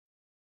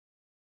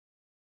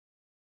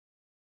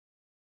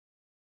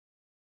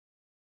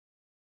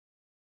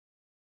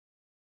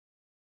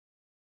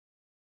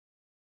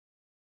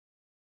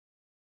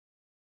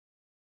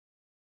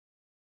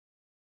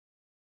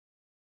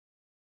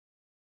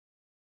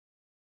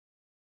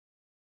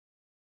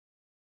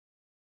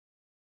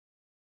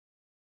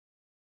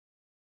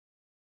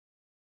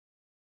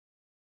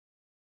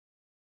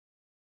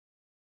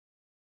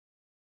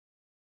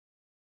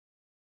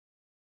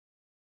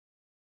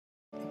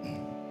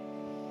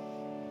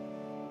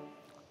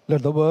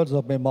Let the words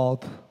of my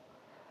mouth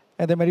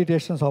and the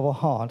meditations of our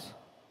hearts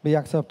be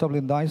acceptable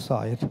in thy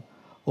sight,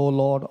 O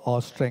Lord, our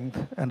strength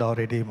and our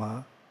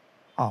Redeemer.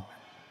 Amen.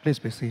 Please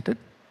be seated.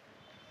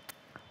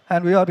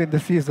 And we are in the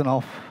season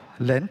of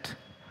Lent,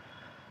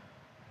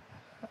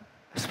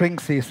 spring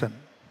season.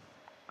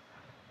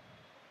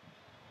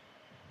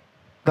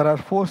 There are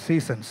 4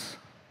 seasons,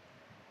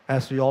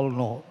 as we all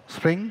know: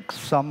 spring,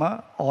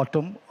 summer,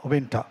 autumn,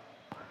 winter.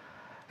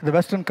 In the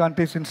Western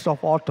countries, instead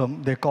of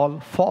autumn, they call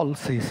fall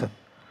season.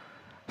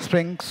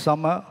 Spring,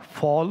 summer,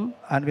 fall,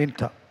 and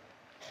winter.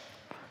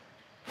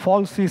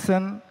 Fall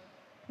season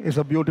is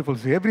a beautiful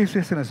season. Every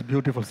season is a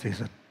beautiful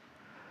season.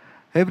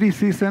 Every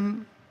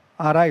season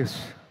arrives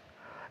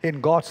in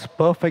God's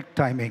perfect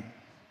timing.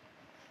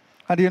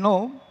 And you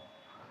know,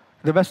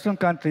 the Western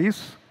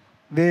countries,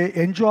 they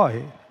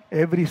enjoy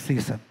every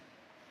season.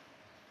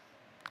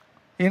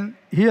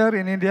 Here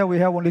in India, we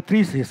have only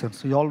 3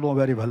 seasons. You all know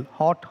very well: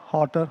 hot,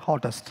 hotter,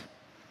 hottest.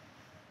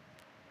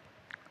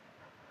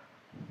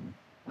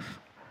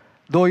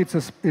 Though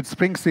it's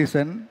spring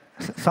season,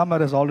 summer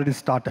has already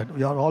started.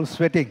 We are all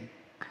sweating.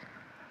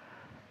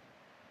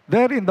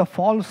 There in the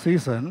fall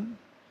season,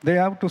 they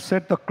have to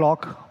set the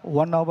clock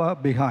 1 hour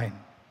behind.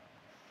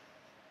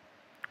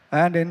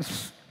 And in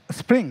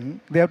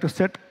spring, they have to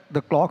set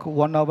the clock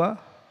 1 hour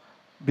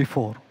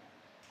before.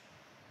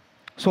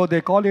 So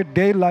they call it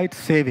daylight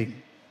saving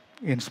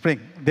in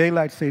spring.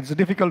 Daylight saving. It's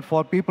difficult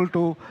for people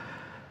to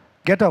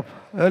get up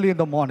early in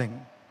the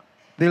morning.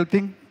 They'll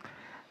think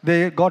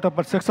they got up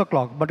at 6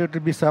 o'clock, but it will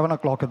be 7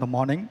 o'clock in the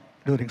morning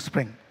during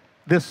spring.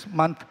 This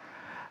month,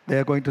 they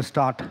are going to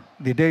start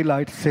the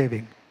daylight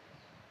saving.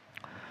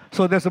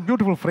 So there's a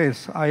beautiful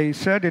phrase. I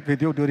shared it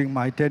with you during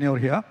my tenure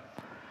here.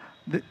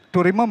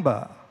 To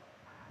remember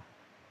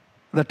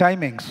the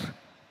timings,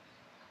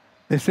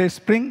 they say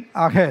spring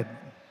ahead,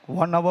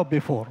 1 hour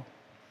before.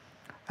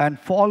 And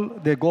fall,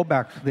 they go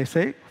back. They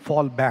say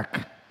fall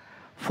back.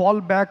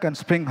 Fall back and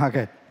spring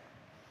ahead.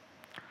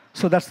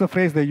 So that's the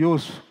phrase they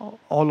use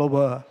all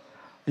over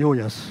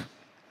US.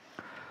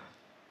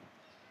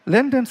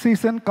 Lenten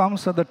season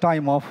comes at the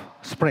time of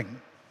spring.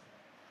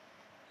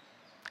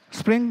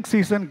 Spring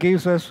season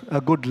gives us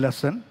a good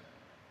lesson,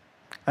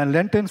 and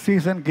Lenten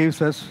season gives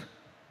us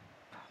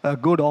a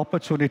good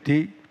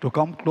opportunity to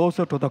come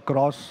closer to the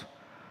cross,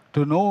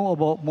 to know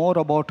more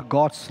about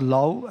God's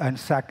love and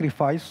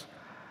sacrifice,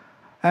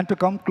 and to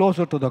come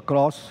closer to the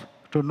cross,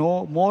 to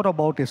know more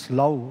about His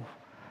love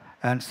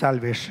and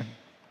salvation.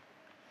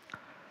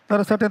 There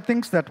are certain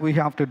things that we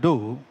have to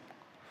do.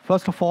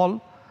 First of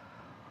all,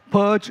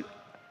 purge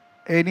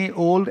any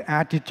old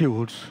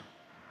attitudes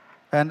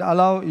and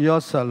allow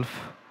yourself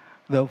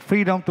the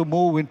freedom to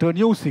move into a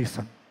new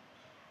season.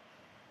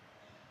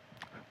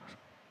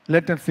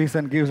 Lenten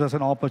season gives us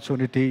an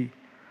opportunity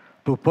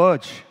to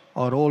purge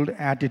our old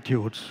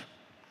attitudes.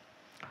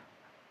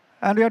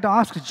 And we have to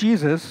ask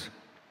Jesus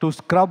to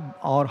scrub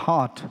our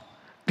heart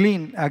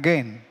clean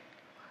again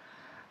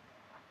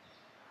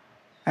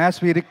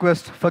as we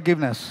request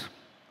forgiveness.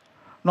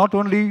 Not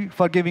only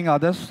forgiving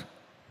others,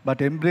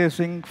 but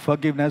embracing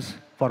forgiveness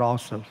for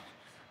ourselves.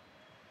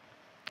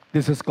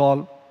 This is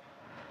called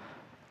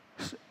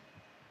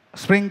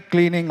spring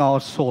cleaning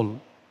our soul.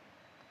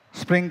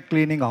 Spring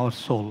cleaning our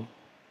soul.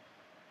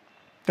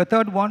 The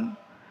third one,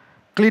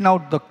 clean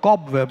out the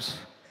cobwebs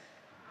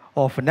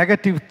of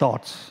negative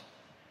thoughts.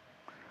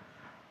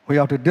 We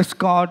have to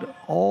discard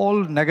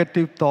all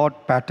negative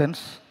thought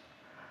patterns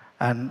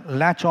and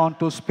latch on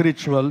to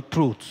spiritual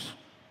truths.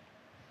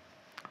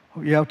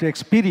 We have to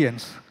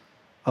experience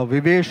a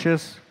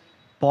vivacious,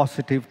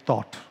 positive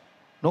thought.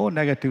 No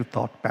negative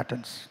thought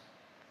patterns.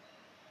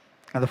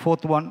 And the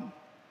fourth one,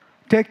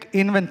 take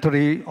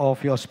inventory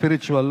of your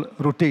spiritual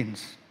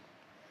routines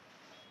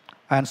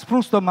and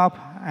spruce them up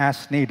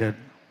as needed.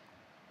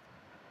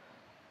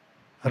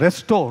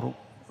 Restore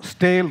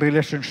stale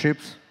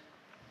relationships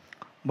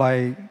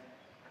by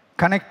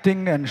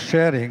connecting and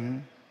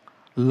sharing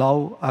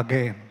love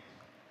again.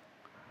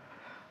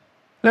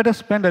 Let us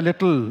spend a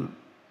little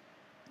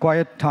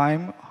quiet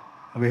time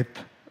with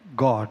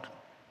God.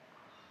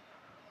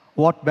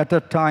 What better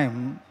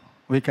time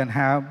we can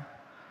have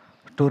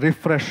to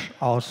refresh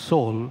our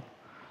soul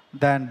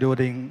than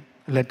during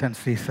Lenten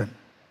season?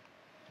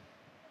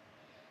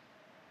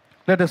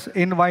 Let us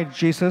invite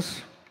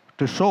Jesus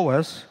to show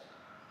us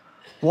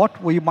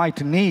what we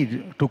might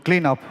need to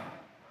clean up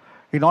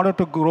in order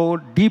to grow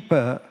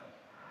deeper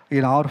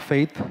in our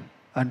faith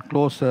and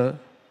closer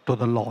to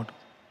the Lord.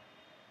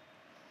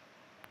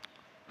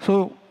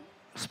 So,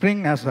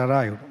 spring has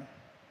arrived.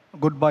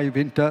 Goodbye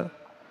winter,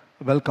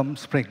 welcome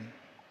spring.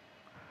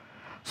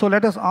 So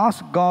let us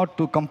ask God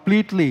to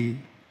completely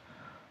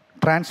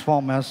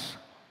transform us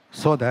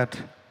so that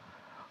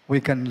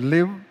we can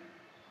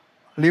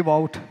live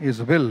out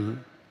His will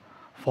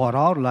for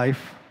our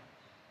life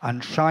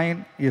and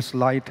shine His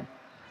light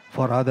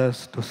for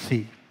others to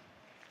see.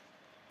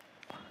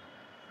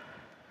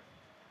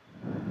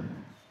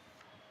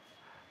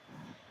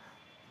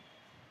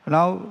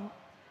 Now,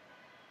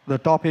 the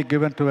topic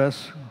given to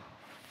us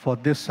for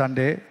this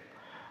Sunday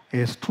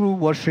is true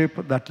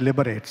worship that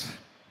liberates.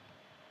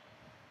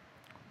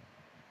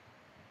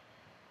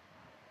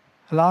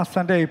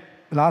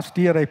 Last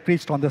year, I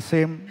preached on the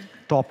same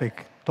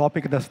topic.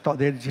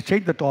 They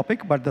changed the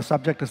topic, but the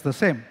subject is the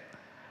same.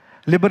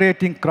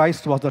 Liberating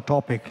Christ was the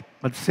topic,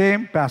 but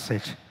same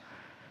passage.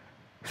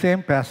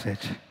 Same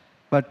passage.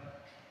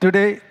 But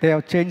today, they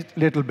have changed a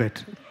little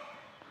bit.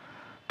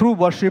 True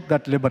worship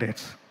that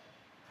liberates.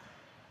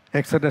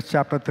 Exodus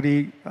chapter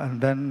 3,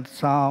 and then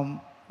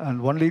Psalm,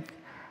 and only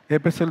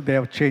epistle they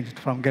have changed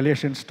from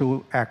Galatians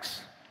to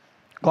Acts.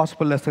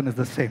 Gospel lesson is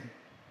the same.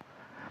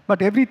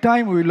 But every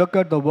time we look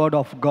at the Word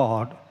of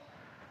God,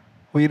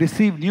 we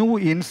receive new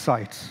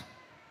insights.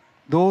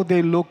 Though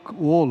they look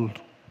old,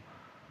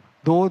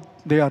 though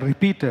they are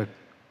repeated,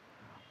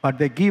 but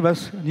they give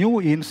us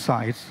new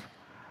insights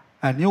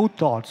and new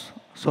thoughts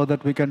so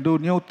that we can do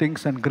new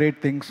things and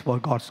great things for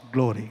God's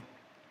glory.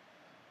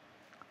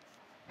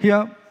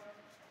 Here,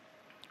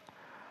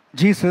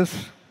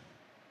 Jesus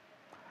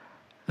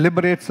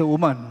liberates a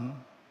woman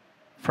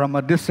from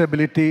a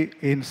disability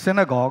in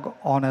synagogue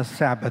on a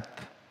Sabbath.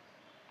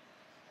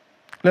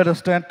 Let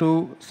us turn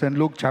to St.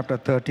 Luke chapter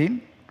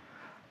 13,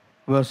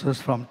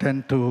 verses from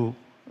 10 to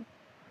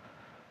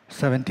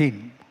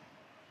 17.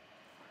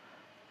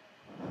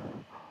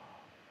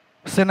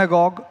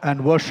 Synagogue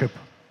and worship.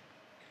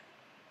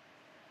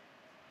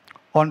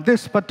 On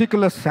this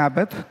particular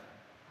Sabbath,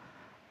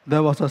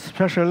 there was a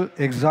special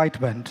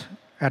excitement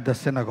at the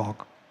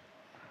synagogue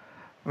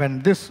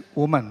when this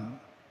woman,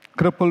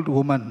 crippled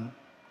woman,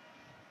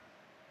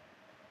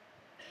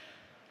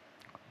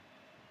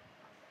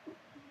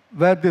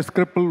 where this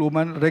crippled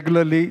woman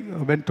regularly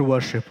went to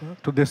worship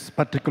to this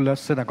particular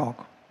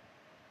synagogue.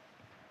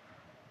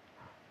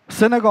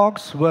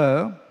 Synagogues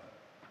were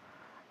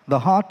the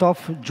heart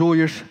of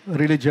Jewish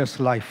religious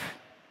life.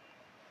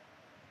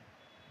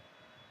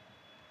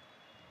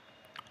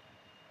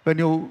 When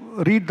you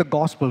read the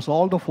Gospels,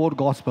 all the 4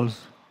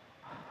 Gospels,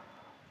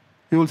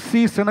 you will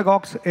see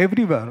synagogues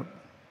everywhere,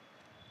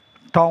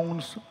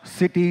 towns,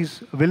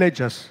 cities,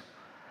 villages.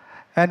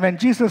 And when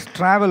Jesus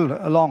traveled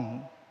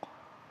along,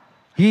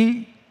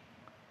 he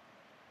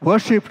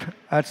worshipped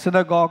at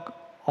synagogue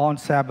on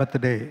Sabbath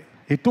day.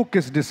 He took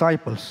his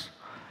disciples,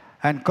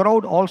 and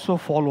crowd also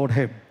followed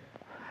him.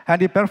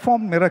 And he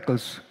performed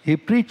miracles. He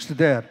preached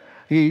there,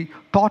 he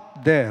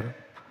taught there,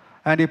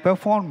 and he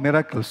performed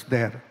miracles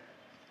there.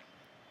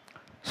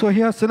 So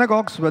here,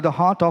 synagogues were the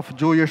heart of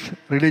Jewish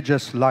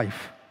religious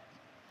life.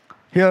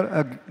 Here,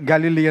 a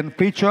Galilean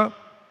preacher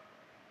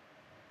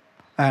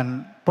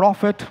and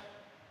prophet,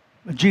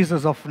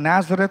 Jesus of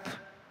Nazareth,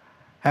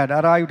 had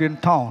arrived in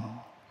town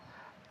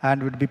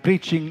and would be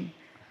preaching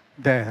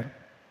there.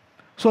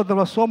 So there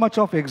was so much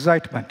of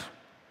excitement.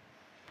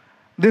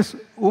 This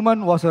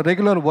woman was a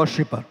regular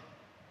worshiper.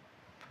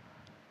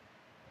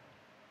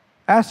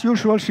 As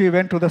usual, she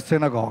went to the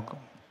synagogue.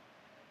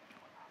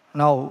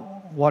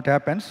 Now, what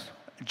happens?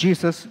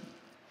 Jesus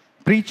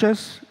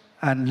preaches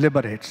and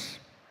liberates.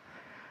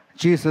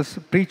 Jesus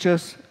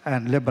preaches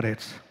and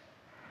liberates.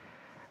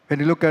 When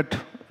you look at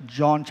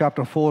John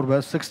chapter 4,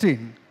 verse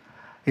 16,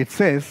 it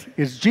says,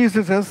 it's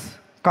Jesus'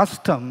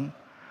 custom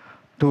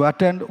to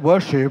attend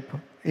worship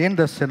in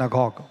the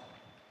synagogue,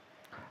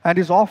 and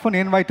is often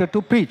invited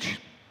to preach.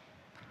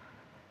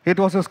 It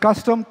was his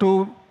custom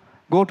to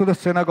go to the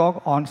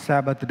synagogue on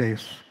Sabbath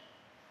days.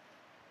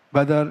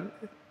 Whether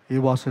he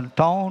was in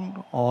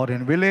town or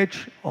in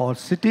village or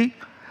city,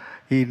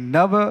 he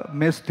never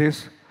missed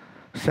his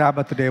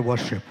Sabbath day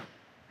worship.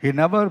 He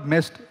never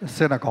missed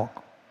synagogue.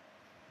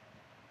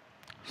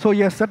 So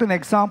he has set an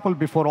example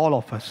before all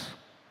of us.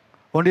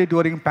 Only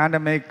during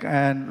pandemic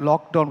and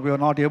lockdown, we were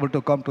not able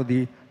to come to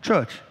the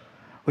church.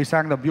 We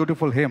sang the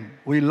beautiful hymn,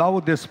 "We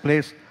love this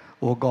place,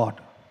 O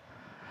God."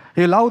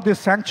 We love this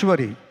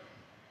sanctuary.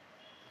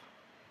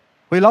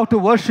 We love to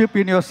worship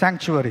in your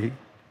sanctuary.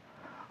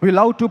 We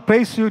love to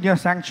praise you in your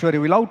sanctuary.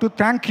 We love to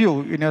thank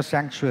you in your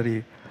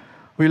sanctuary.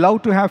 We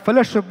love to have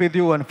fellowship with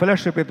you and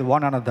fellowship with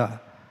one another.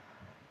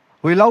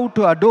 We love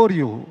to adore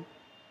you.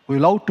 We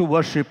love to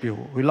worship you.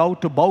 We love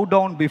to bow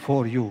down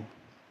before you.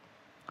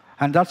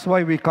 And that's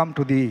why we come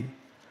to the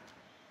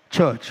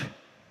church.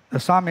 The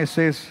psalmist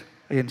says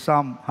in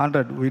Psalm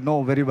 100, we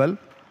know very well.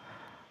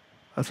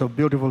 That's a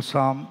beautiful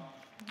psalm.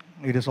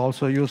 It is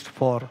also used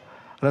for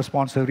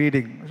responsive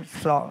reading.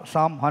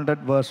 Psalm 100,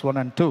 verse 1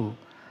 and 2.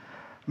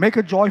 Make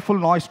a joyful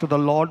noise to the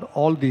Lord,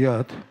 all the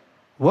earth.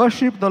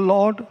 Worship the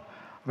Lord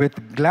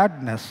with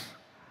gladness.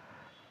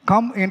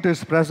 Come into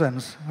his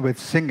presence with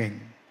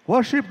singing.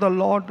 Worship the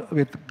Lord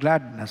with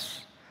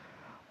gladness.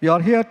 We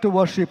are here to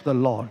worship the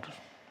Lord.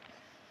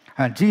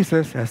 And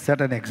Jesus has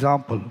set an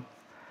example.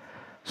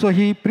 So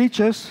he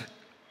preaches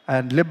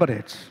and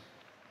liberates.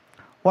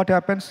 What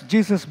happens?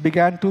 Jesus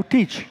began to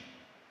teach.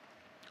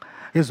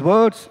 His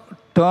words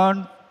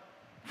turned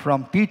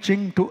from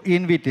teaching to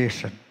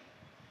invitation.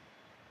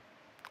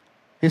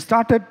 He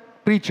started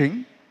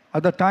preaching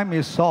at the time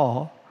he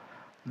saw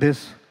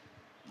this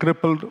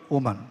crippled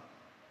woman.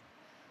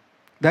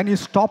 Then he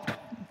stopped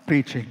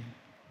preaching.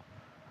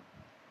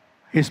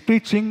 His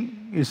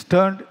preaching is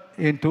turned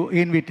into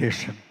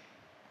invitation.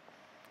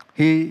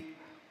 He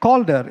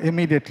called her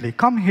immediately,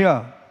 "Come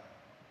here."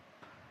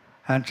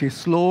 And she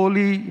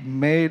slowly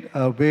made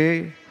her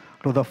way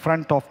to the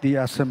front of the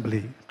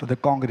assembly, to the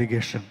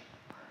congregation.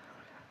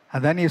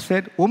 And then he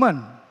said,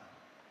 "Woman,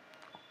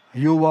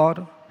 you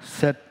are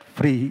set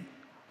free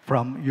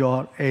from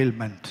your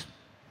ailment.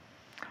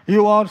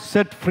 You are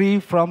set free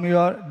from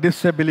your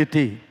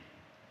disability."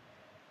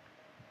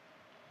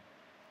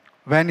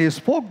 When he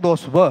spoke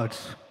those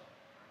words,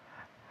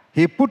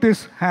 he put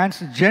his hands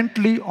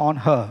gently on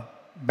her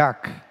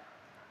back,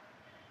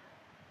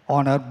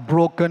 on her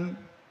broken,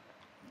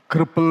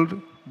 crippled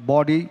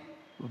body,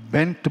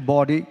 bent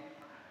body.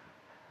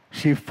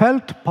 She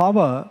felt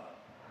power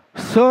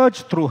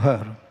surge through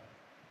her.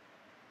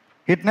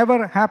 It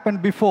never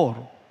happened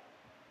before.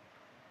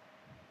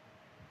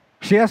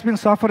 She has been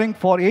suffering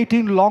for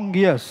 18 long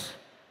years.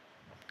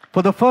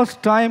 For the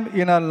first time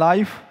in her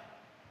life,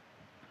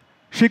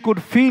 she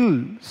could feel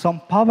some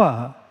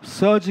power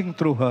surging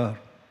through her.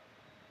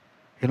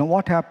 You know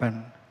what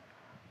happened?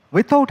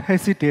 Without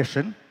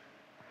hesitation,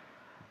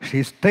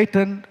 she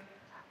straightened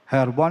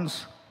her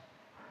once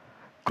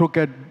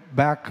crooked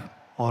back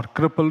or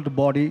crippled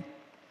body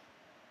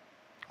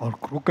or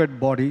crooked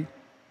body.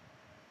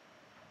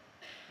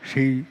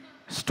 She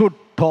stood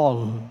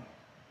tall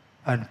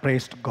and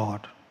praised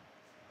God.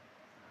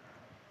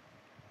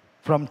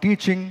 From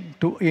teaching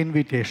to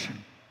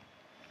invitation.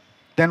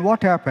 Then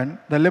what happened?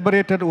 The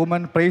liberated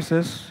woman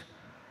praises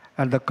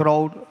and the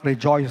crowd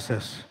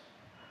rejoices.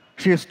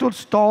 She stood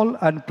tall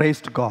and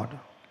praised God.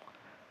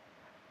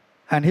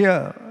 And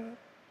here,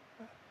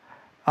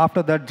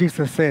 after that,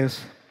 Jesus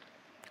says,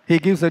 he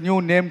gives a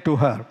new name to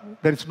her.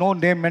 There is no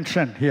name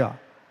mentioned here.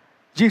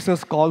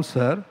 Jesus calls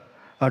her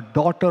a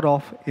daughter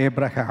of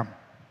Abraham.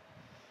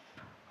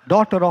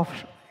 Daughter of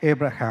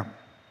Abraham.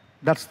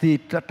 That's the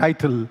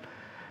title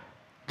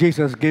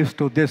Jesus gives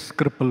to this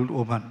crippled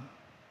woman.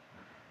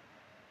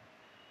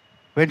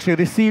 When she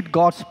received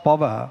God's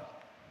power,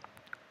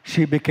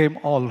 she became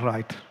all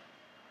right.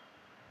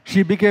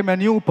 She became a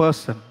new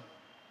person.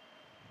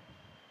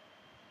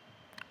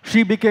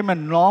 She became a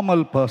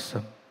normal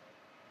person.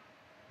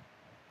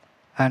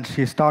 And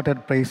she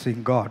started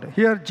praising God.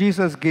 Here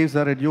Jesus gives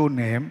her a new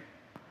name,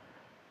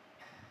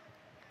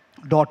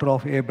 daughter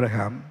of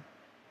Abraham.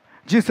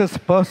 Jesus'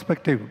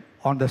 perspective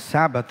on the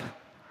Sabbath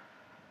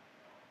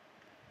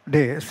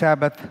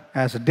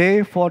as a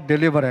day for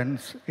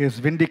deliverance is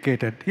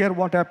vindicated. Here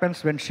what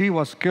happens when she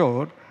was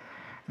cured,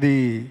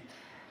 the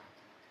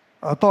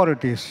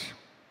authorities,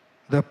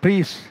 the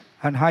priests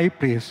and high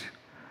priests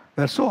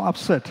were so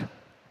upset.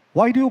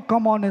 Why do you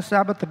come on a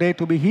Sabbath day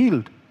to be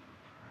healed?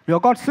 You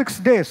have got 6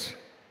 days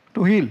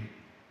to heal.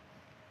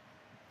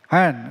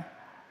 And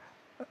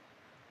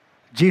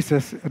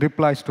Jesus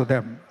replies to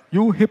them,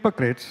 "You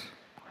hypocrites,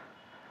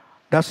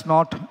 does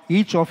not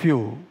each of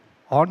you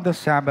on the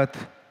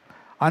Sabbath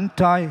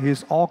untie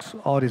his ox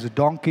or his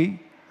donkey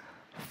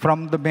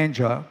from the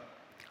manger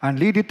and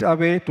lead it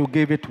away to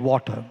give it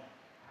water?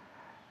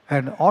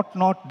 And ought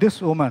not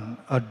this woman,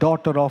 a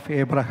daughter of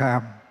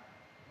Abraham?"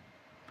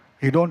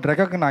 You don't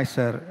recognize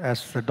her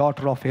as the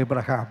daughter of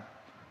Abraham,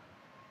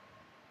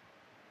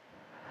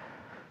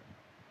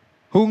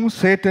 whom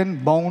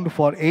Satan bound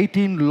for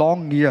 18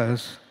 long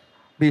years,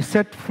 be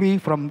set free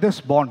from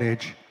this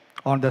bondage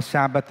on the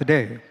Sabbath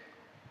day.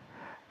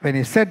 When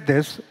he said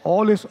this,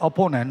 all his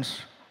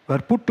opponents were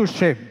put to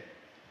shame,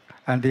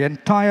 and the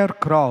entire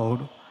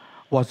crowd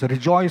was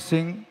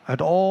rejoicing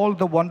at all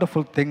the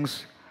wonderful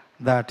things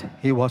that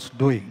he was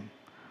doing.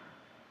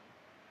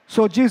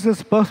 So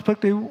Jesus'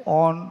 perspective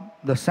on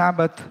the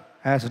Sabbath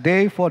as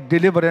day for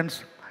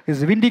deliverance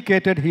is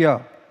vindicated here.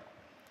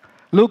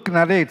 Luke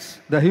narrates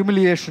the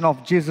humiliation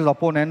of Jesus'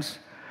 opponents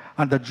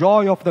and the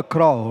joy of the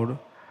crowd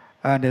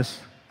and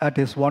at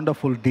his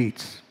wonderful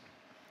deeds.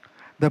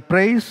 The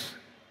praise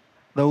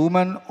the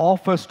woman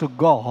offers to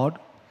God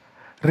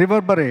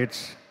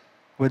reverberates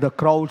with the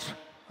crowd's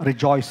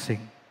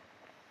rejoicing.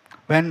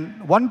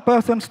 When one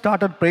person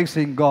started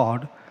praising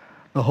God,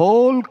 the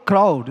whole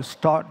crowd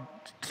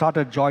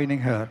started joining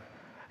her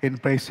in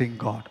praising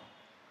God.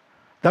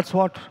 That's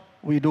what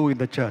we do in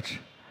the church.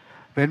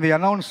 When we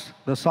announce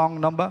the song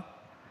number,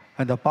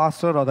 and the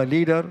pastor or the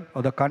leader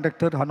or the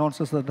conductor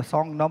announces the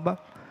song number,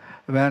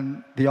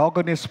 when the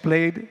organ is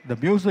played, the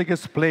music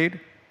is played,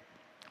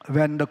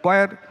 when the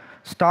choir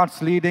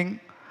starts leading,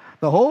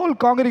 the whole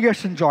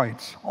congregation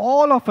joins.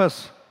 All of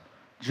us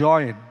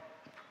join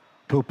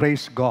to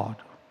praise God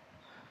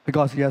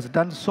because he has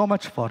done so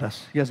much for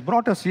us. He has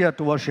brought us here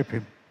to worship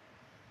him.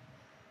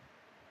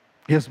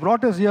 He has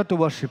brought us here to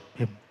worship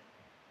him.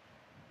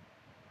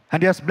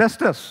 And he has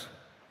blessed us.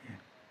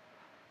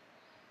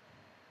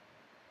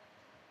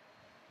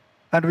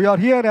 And we are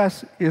here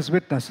as his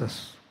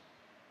witnesses.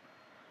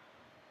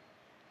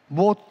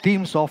 Both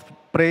themes of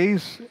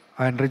praise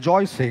and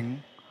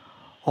rejoicing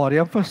are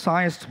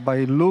emphasized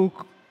by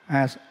Luke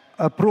as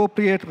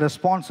appropriate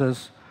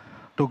responses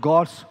to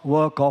God's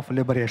work of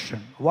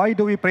liberation. Why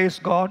do we praise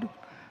God?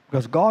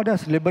 Because God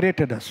has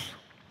liberated us.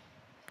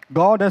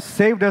 God has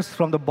saved us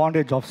from the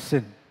bondage of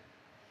sin.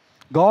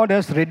 God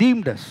has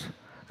redeemed us,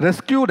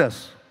 rescued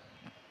us.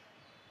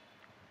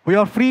 We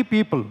are free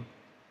people,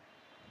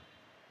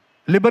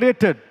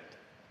 liberated.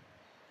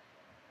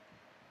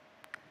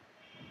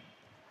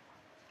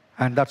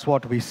 And that's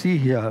what we see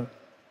here.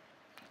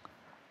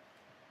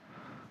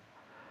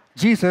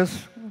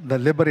 Jesus, the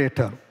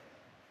liberator,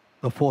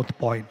 the fourth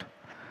point.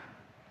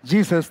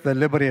 Jesus, the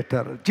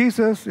liberator.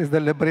 Jesus is the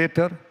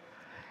liberator,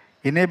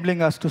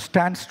 enabling us to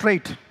stand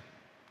straight,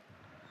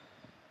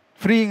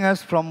 freeing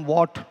us from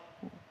what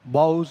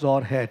bows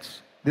our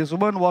heads. This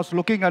woman was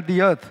looking at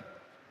the earth.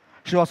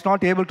 She was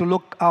not able to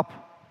look up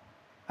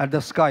at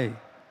the sky.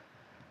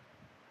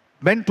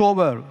 Bent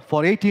over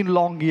for 18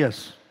 long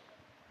years.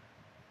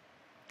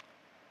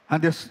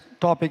 And this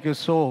topic is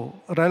so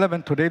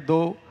relevant today,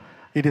 though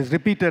it is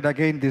repeated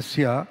again this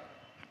year.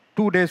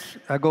 2 days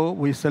ago,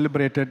 we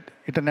celebrated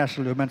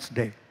International Women's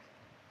Day.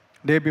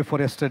 Day before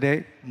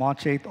yesterday,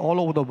 March 8th, all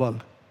over the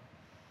world.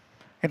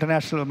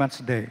 International Women's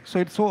Day. So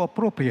it's so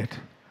appropriate.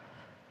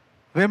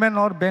 Women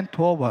are bent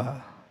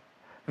over.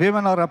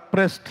 Women are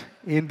oppressed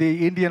in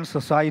the Indian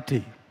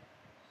society.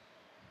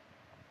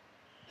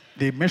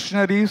 The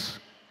missionaries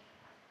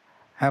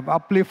have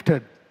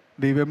uplifted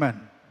the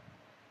women.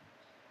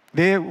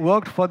 They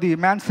worked for the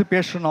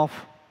emancipation of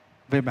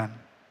women.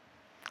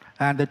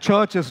 And the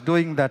church is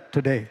doing that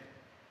today.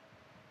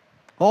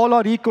 All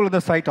are equal in the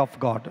sight of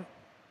God.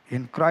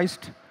 In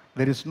Christ,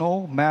 there is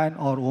no man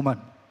or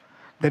woman.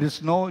 There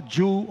is no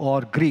Jew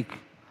or Greek.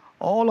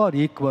 All are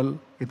equal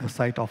in the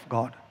sight of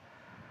God.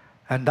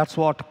 And that's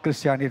what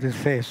Christianity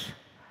says.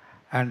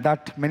 And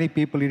that many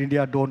people in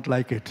India don't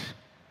like it.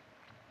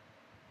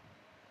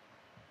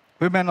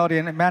 Women are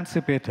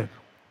emancipated,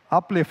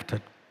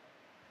 uplifted.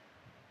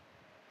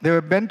 They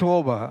were bent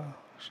over.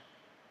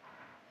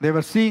 They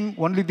were seeing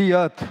only the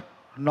earth,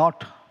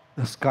 not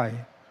the sky.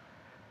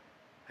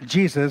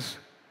 Jesus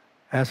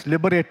has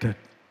liberated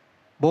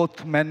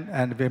both men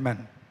and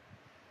women.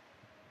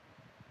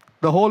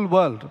 The whole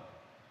world.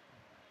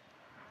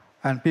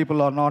 And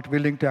people are not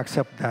willing to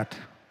accept that.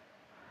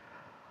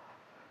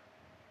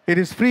 It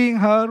is freeing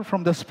her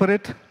from the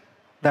spirit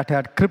that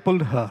had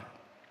crippled her.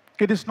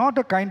 It is not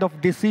a kind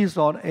of disease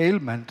or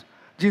ailment.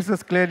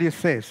 Jesus clearly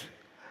says,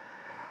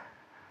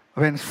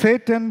 when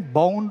Satan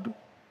bound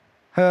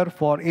her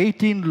for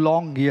 18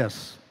 long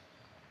years,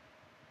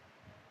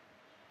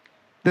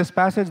 this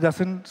passage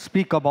doesn't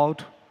speak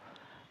about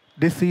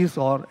disease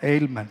or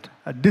ailment,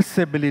 a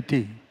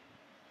disability,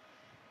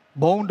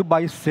 bound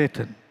by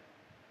Satan,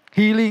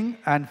 healing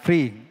and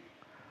freeing.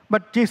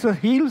 But Jesus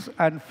heals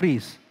and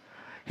frees,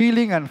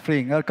 healing and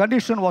freeing. Her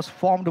condition was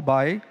formed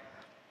by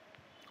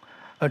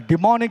a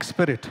demonic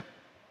spirit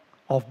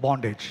of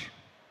bondage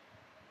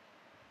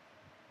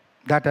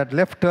that had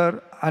left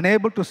her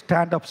unable to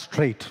stand up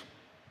straight.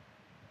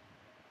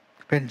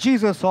 When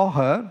Jesus saw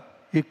her,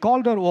 he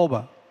called her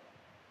over.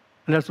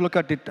 Let's look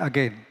at it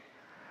again.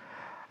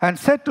 And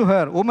said to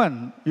her,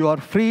 "Woman, you are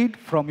freed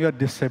from your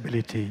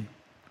disability."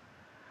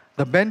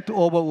 The bent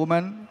over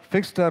woman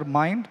fixed her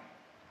mind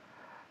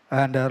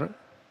and her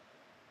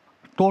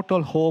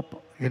total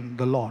hope in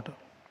the Lord.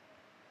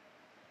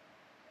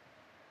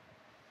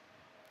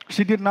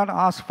 She did not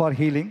ask for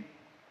healing.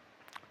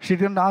 She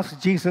didn't ask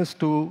Jesus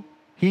to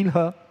heal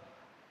her.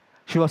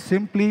 She was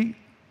simply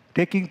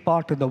taking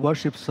part in the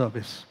worship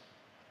service.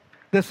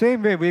 The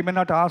same way, we may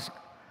not ask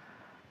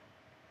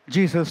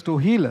Jesus to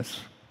heal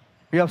us.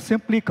 We have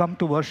simply come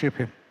to worship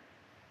Him.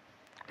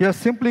 We have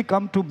simply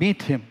come to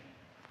meet Him.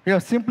 We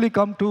have simply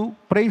come to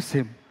praise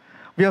Him.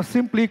 We have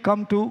simply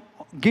come to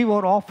give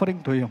our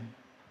offering to Him.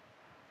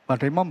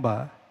 But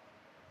remember,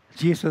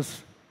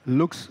 Jesus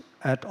looks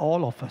at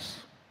all of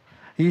us.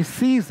 He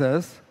sees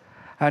us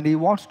and He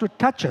wants to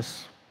touch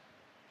us.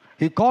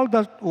 He called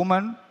the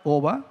woman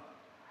over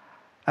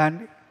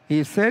and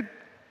He said,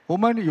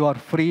 "Woman, you are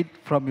freed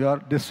from your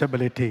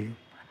disability."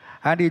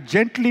 And He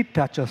gently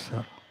touches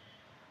her.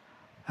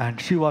 And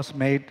she was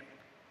made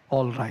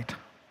all right.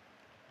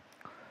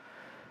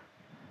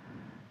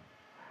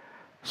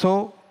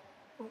 So,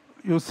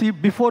 you see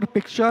before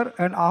picture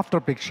and after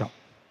picture.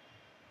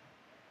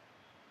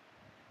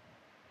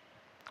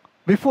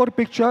 Before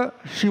picture,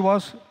 she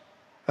was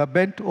a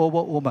bent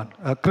over woman,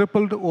 a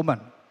crippled woman,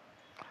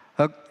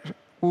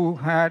 who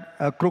had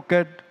a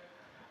crooked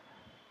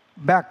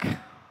back.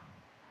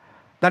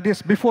 That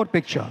is before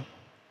picture.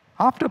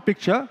 After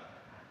picture,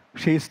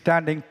 she is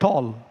standing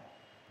tall.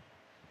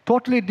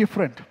 Totally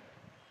different.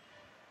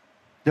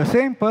 The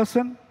same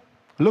person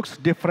looks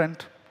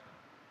different.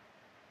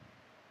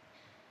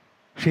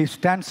 She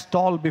stands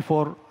tall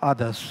before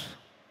others.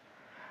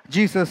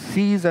 Jesus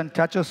sees and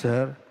touches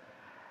her,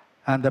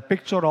 and the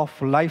picture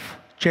of life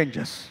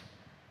changes.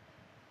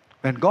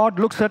 When God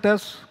looks at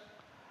us,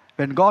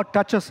 when God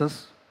touches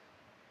us,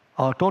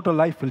 our total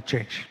life will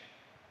change.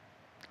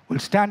 We'll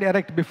stand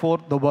erect before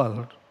the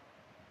world.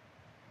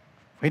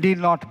 We need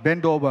not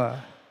bend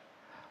over.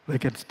 We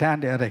can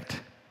stand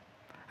erect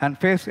and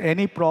face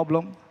any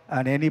problem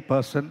and any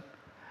person,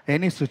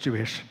 any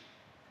situation.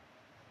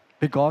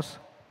 Because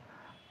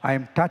I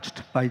am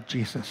touched by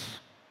Jesus.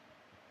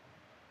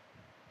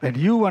 When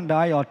you and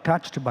I are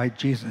touched by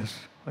Jesus,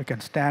 we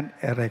can stand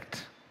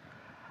erect.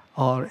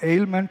 Our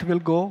ailment will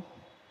go,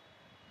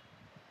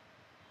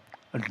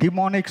 a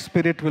demonic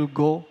spirit will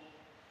go,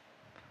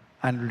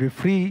 and will be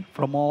free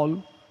from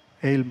all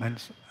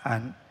ailments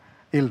and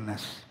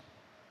illness.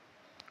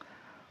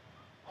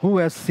 Who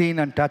has seen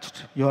and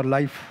touched your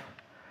life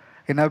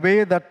in a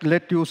way that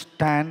let you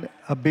stand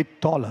a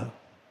bit taller?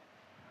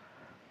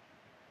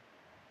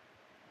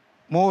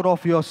 More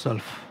of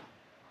yourself,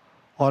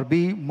 or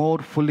be more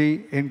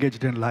fully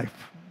engaged in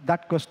life?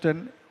 That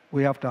question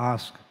we have to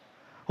ask.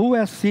 Who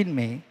has seen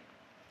me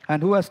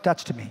and who has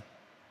touched me?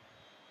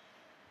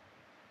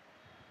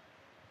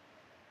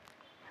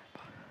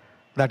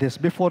 That is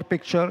before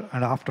picture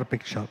and after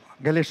picture.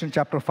 Galatians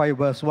chapter 5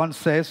 verse 1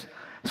 says,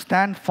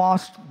 "Stand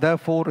fast,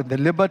 therefore, in the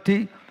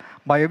liberty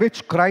by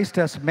which Christ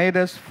has made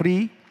us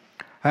free,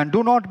 and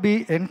do not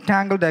be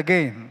entangled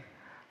again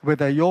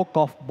with a yoke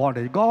of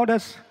bondage." God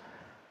has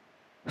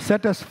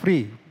set us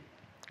free.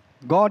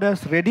 God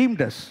has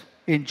redeemed us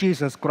in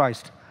Jesus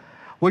Christ.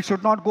 We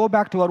should not go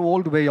back to our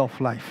old way of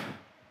life.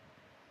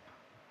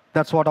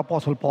 That's what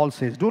Apostle Paul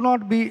says. Do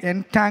not be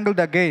entangled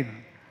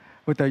again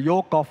with a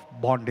yoke of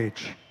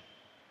bondage.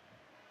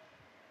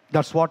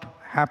 That's what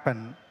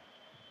happened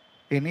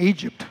in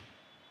Egypt.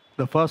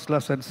 The first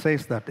lesson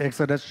says that,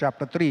 Exodus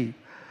chapter 3,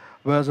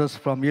 verses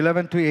from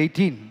 11 to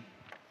 18.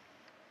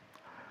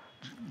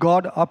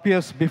 God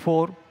appears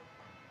before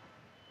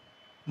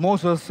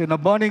Moses in a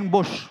burning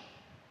bush.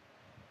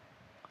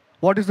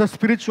 What is the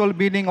spiritual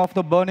meaning of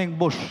the burning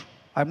bush?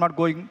 I'm not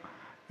going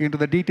into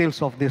the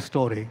details of this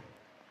story.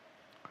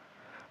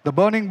 The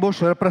burning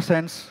bush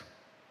represents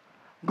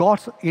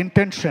God's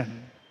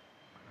intention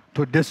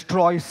to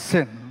destroy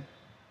sin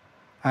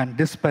and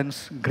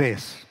dispense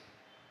grace.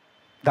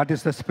 That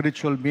is the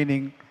spiritual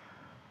meaning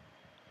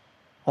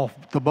of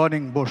the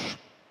burning bush.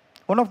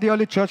 One of the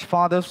early church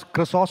fathers,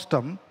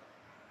 Chrysostom,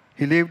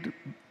 he lived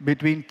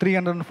between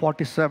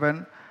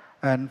 347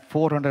 and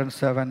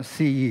 407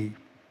 CE,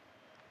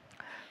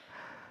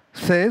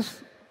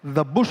 says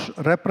the bush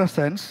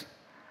represents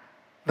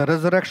the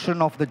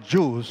resurrection of the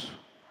Jews,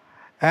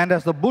 and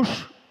as the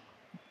bush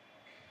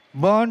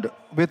burned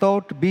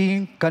without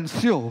being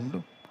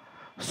consumed,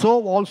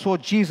 so also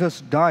Jesus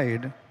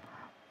died,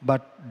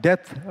 but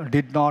death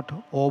did not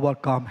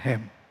overcome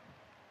him.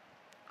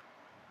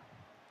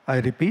 I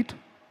repeat,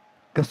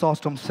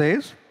 Chrysostom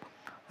says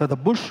that the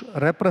bush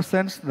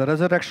represents the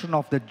resurrection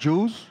of the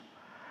Jews,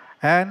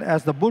 and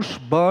as the bush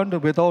burned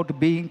without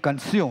being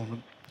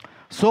consumed,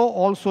 so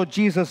also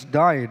Jesus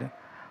died,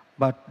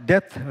 but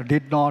death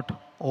did not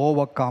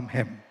overcome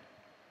him.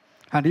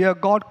 And here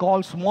God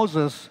calls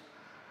Moses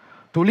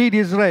to lead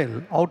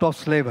Israel out of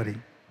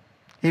slavery.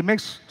 He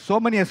makes so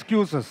many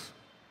excuses.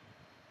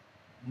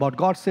 But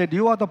God said,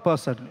 you are the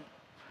person.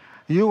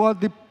 You are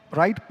the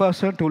right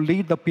person to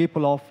lead the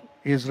people of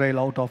Israel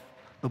out of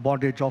the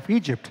bondage of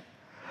Egypt.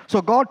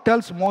 So God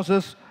tells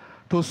Moses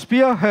to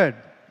spearhead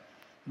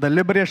the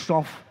liberation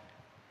of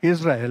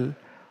Israel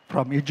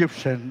from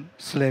Egyptian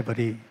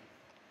slavery.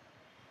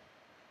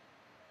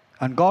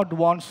 And God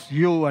wants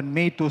you and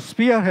me to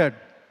spearhead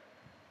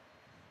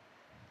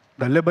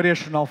the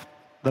liberation of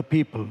the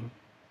people.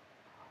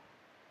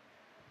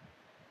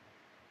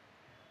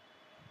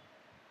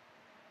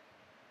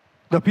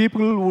 The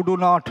people who do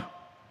not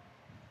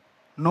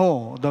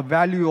know the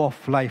value of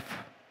life.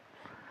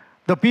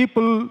 The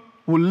people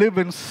who live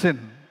in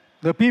sin.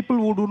 The people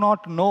who do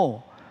not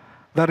know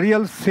the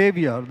real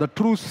Savior, the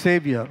true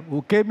Savior,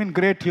 who came in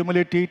great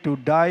humility to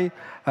die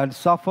and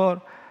suffer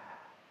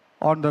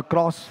on the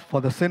cross for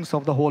the sins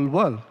of the whole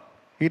world.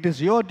 It is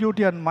your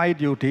duty and my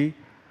duty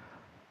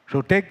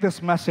to take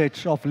this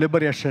message of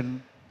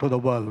liberation to the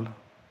world.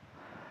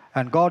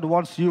 And God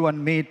wants you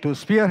and me to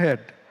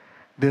spearhead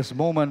this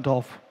moment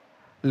of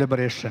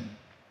liberation.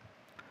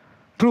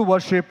 True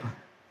worship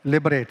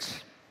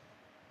liberates.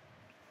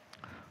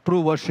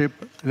 True worship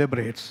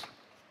liberates.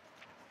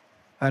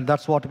 And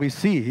that's what we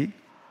see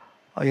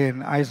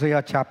in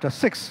Isaiah chapter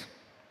 6.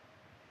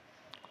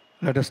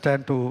 Let us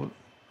turn to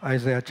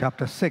Isaiah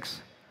chapter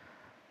 6.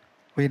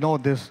 We know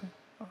this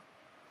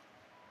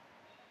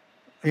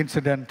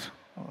incident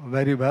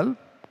very well.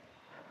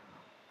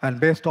 And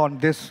based on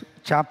this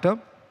chapter,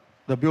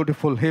 the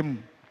beautiful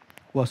hymn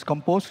was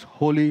composed,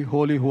 Holy,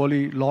 Holy,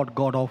 Holy, Lord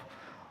God of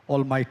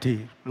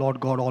Almighty, Lord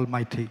God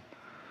Almighty.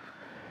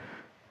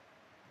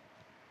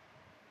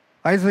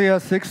 Isaiah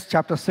 6,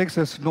 chapter 6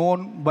 is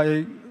known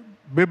by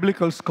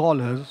biblical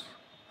scholars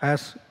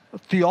as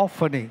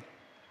theophany.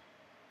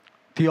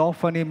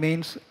 Theophany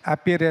means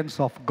appearance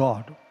of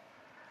God.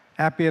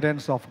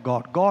 Appearance of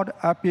God. God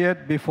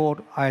appeared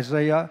before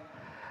Isaiah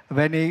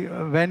when he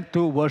went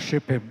to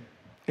worship him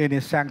in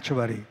his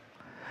sanctuary.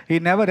 He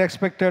never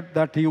expected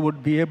that he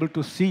would be able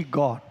to see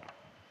God.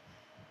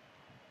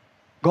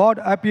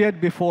 God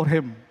appeared before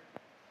him.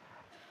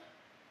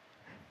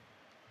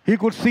 He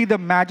could see the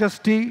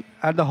majesty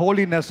and the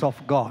holiness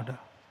of God.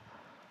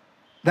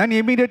 Then he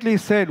immediately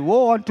said,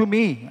 "Woe unto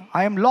me,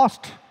 I am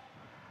lost.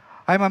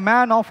 I am a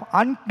man of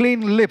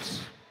unclean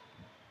lips.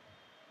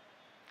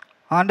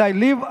 and I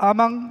live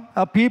among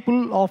a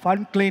people of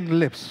unclean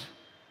lips.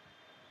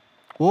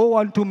 Woe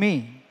unto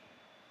me.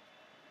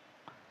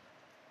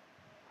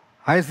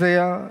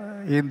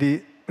 Isaiah, in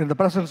the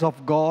presence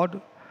of God,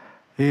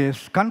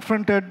 is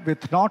confronted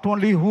with not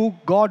only who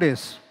God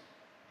is,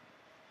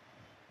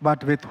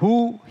 but with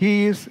who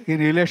he is in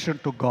relation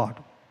to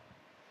God.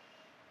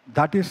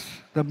 That is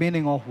the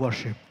meaning of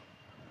worship.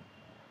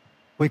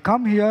 We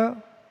come here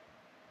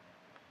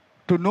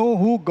to know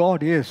who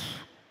God is,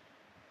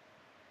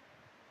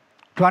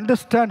 to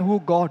understand who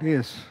God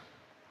is,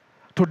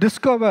 to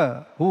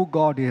discover who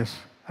God is.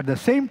 At the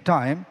same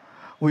time,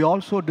 we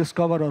also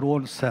discover our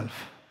own self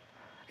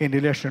in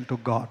relation to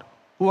God.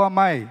 Who am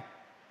I?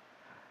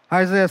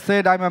 Isaiah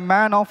said, I'm a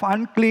man of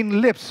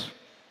unclean lips.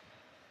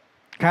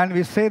 Can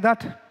we say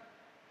that?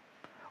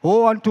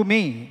 Woe unto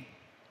me.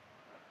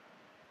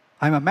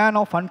 I'm a man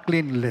of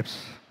unclean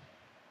lips.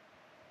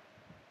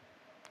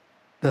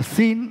 The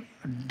scene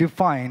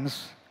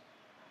defines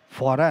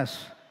for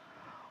us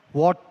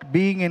what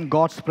being in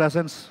God's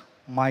presence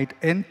might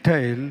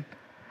entail,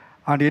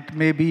 and it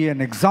may be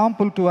an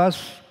example to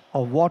us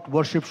of what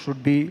worship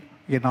should be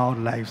in our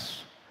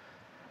lives.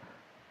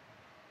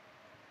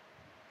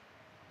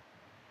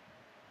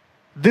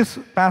 This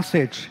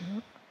passage,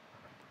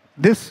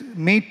 this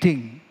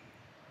meeting,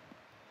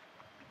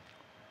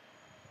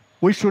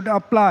 we should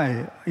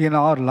apply in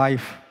our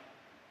life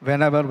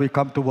whenever we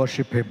come to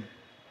worship Him.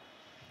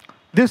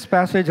 This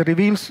passage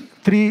reveals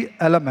three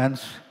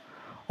elements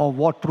of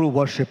what true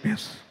worship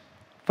is.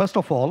 First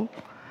of all,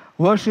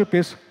 worship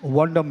is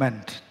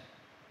wonderment.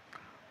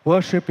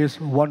 Worship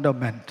is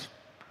wonderment.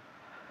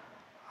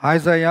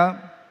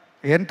 Isaiah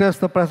enters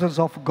the presence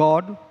of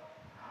God,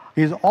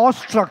 is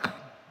awestruck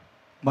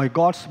by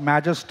God's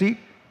majesty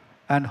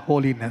and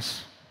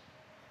holiness.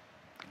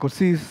 You could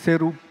see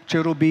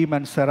cherubim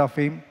and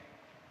seraphim.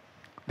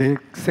 They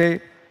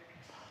say,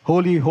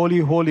 holy, holy,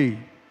 holy,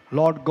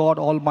 Lord God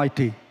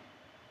Almighty.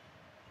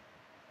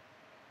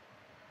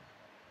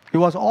 He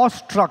was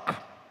awestruck.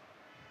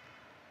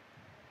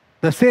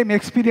 The same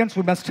experience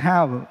we must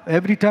have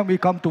every time we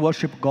come to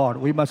worship God.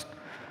 We must,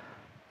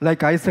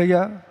 like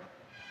Isaiah,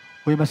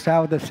 we must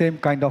have the same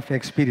kind of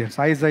experience.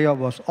 Isaiah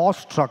was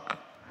awestruck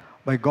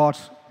by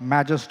God's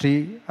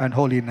majesty and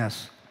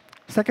holiness.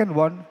 Second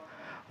one,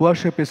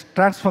 worship is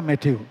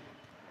transformative.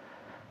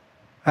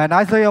 And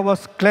Isaiah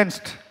was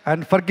cleansed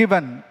and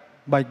forgiven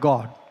by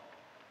God.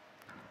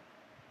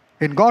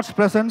 In God's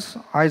presence,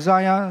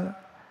 Isaiah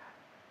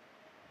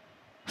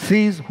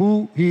sees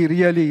who he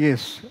really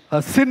is,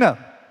 a sinner.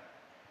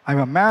 I'm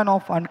a man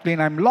of unclean,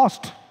 I'm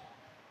lost.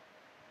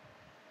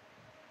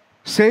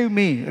 Save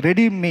me,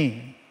 redeem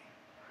me.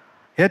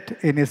 Yet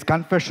in his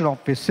confession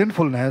of his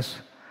sinfulness,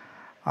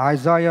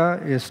 Isaiah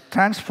is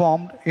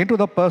transformed into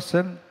the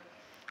person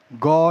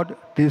God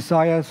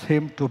desires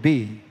him to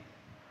be.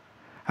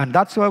 And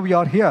that's why we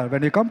are here.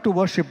 When we come to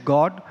worship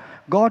God,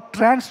 God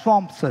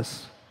transforms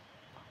us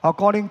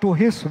according to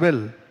His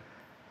will,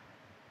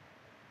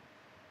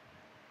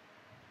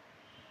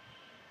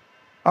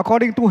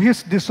 according to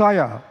His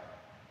desire,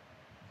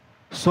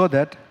 so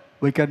that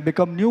we can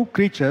become new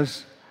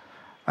creatures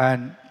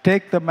and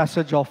take the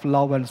message of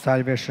love and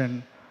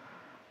salvation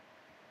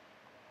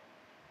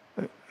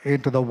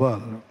into the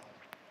world.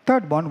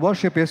 Third one,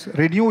 worship is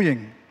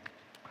renewing.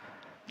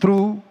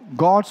 Through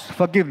God's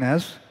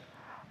forgiveness,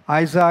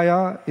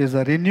 Isaiah is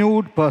a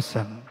renewed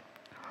person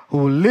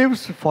who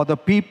lives for the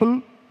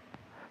people,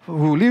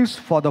 who lives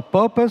for the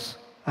purpose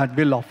and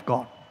will of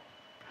God.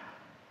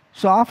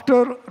 So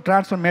after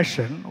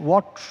transformation,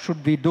 what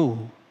should we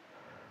do?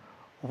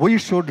 We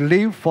should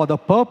live for the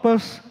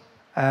purpose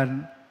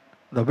and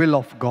the will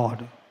of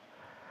God.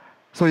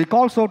 So he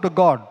calls out to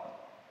God.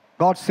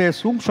 God says,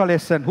 whom shall I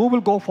send? Who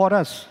will go for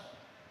us?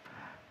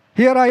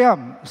 Here I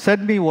am.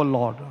 Send me, O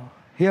Lord.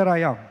 Here I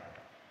am.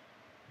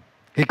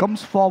 He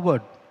comes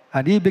forward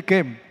and he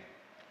became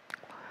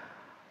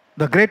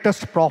the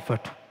greatest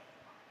prophet.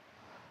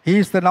 He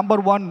is the number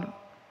one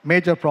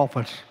major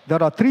prophet.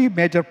 There are three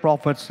major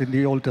prophets in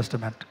the Old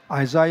Testament: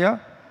 Isaiah,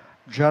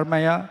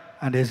 Jeremiah,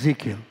 and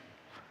Ezekiel.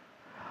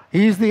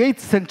 He is the 8th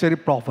century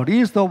prophet. He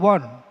is the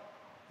one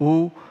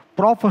who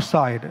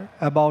prophesied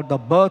about the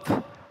birth,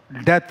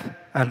 death,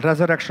 and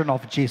resurrection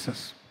of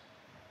Jesus.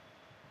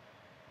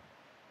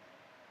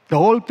 The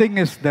whole thing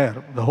is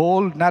there. The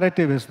whole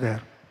narrative is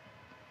there.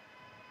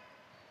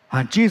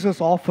 And Jesus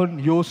often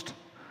used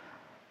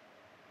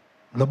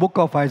the book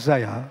of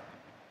Isaiah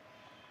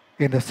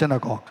in the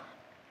synagogue.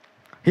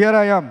 Here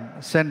I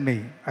am, send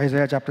me.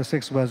 Isaiah chapter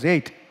 6, verse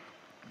 8.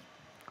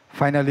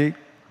 Finally,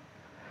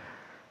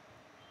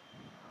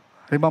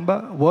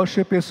 remember,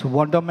 worship is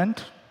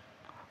wonderment,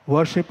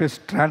 worship is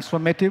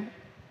transformative,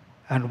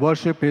 and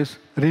worship is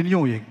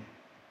renewing.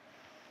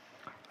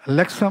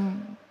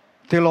 Lexham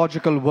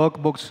Theological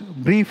Workbook's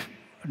brief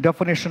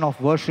definition of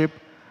worship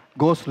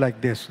goes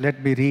like this.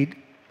 Let me read.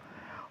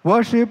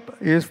 Worship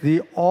is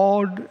the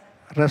awed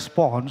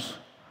response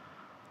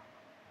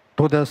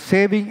to the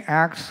saving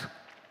acts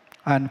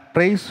and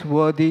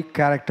praiseworthy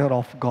character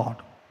of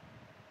God.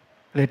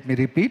 Let me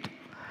repeat.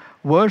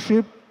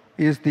 Worship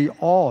is the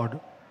awed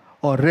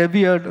or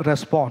revered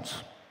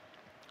response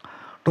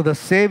to the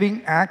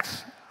saving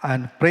acts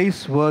and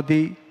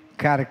praiseworthy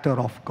character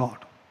of God.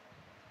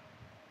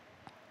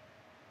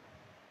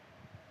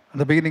 In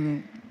the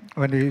beginning,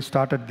 when we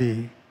started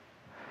the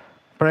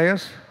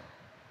prayers,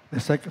 the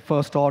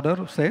first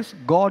order says,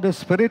 God is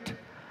spirit,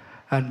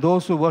 and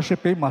those who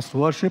worship him must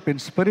worship in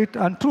spirit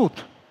and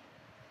truth.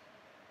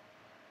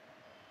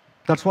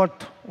 That's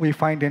what we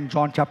find in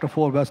John chapter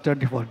 4, verse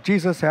 24.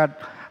 Jesus had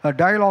a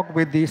dialogue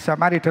with the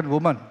Samaritan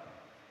woman.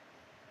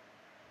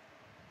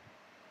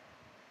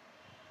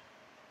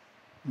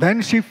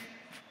 Then she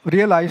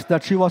realized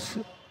that she was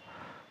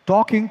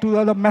talking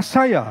to the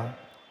Messiah.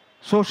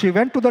 So she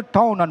went to the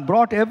town and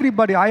brought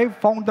everybody. I have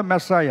found the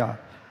Messiah.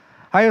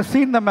 I have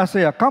seen the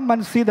Messiah. Come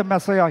and see the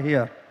Messiah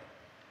here.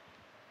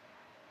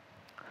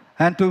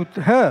 And to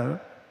her,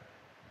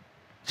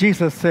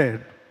 Jesus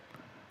said,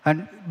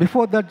 and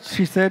before that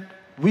she said,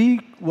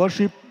 we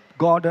worship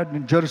God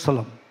in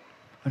Jerusalem,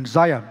 in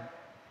Zion.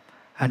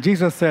 And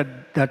Jesus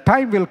said, the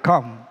time will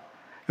come,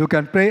 you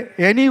can pray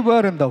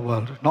anywhere in the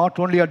world, not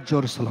only at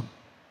Jerusalem.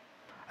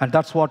 And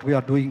that's what we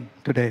are doing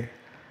today.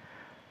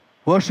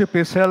 Worship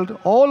is held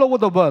all over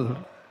the world,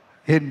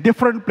 in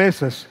different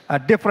places,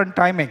 at different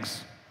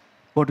timings.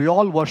 But we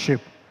all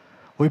worship.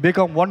 We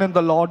become one in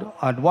the Lord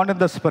and one in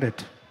the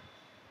Spirit.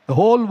 The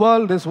whole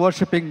world is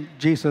worshiping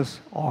Jesus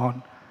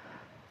on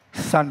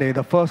Sunday,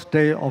 the first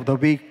day of the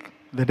week,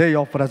 the day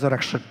of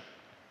resurrection.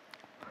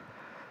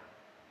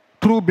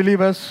 True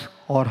believers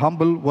or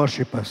humble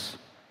worshippers.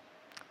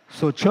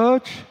 So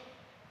church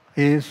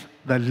is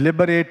the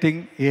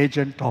liberating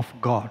agent of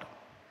God.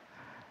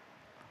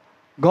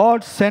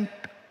 God sent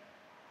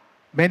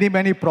many,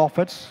 many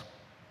prophets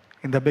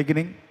in the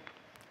beginning,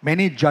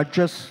 many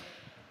judges,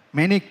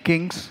 many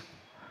kings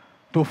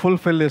to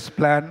fulfill his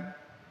plan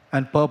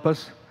and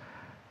purpose.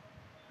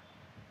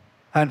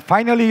 And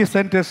finally, he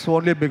sent his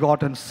only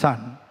begotten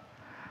Son.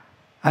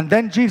 And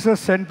then Jesus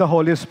sent the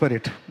Holy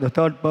Spirit, the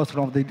third person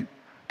of the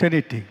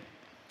Trinity.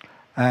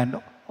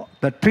 And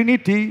the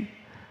Trinity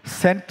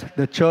sent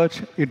the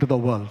church into the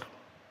world.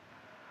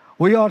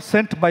 We are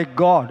sent by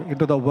God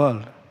into the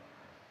world.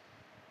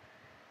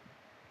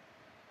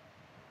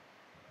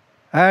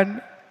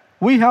 And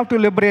we have to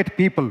liberate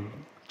people.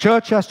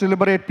 Church has to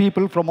liberate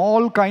people from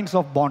all kinds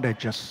of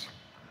bondages.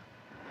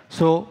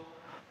 So,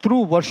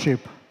 through worship,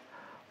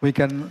 we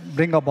can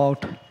bring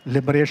about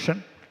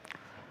liberation.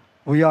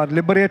 We are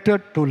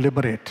liberated to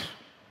liberate.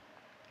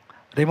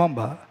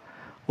 Remember,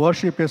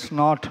 worship is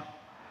not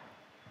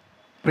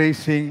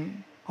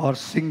praising or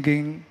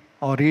singing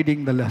or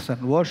reading the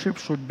lesson. Worship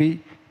should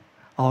be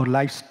our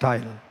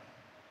lifestyle.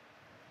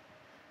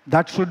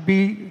 That should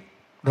be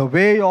the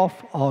way of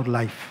our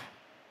life.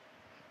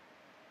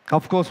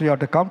 Of course, we have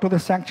to come to the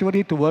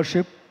sanctuary to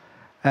worship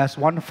as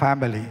one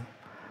family.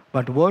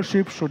 But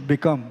worship should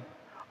become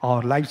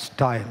our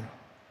lifestyle.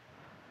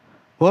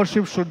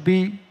 Worship should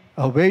be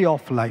a way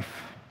of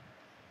life.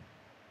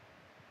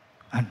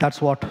 And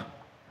that's what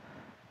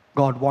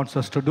God wants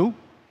us to do.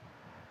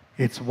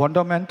 It's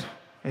wonderment,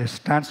 it's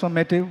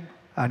transformative,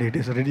 and it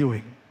is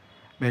renewing.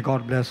 May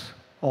God bless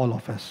all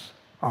of us.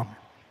 Amen.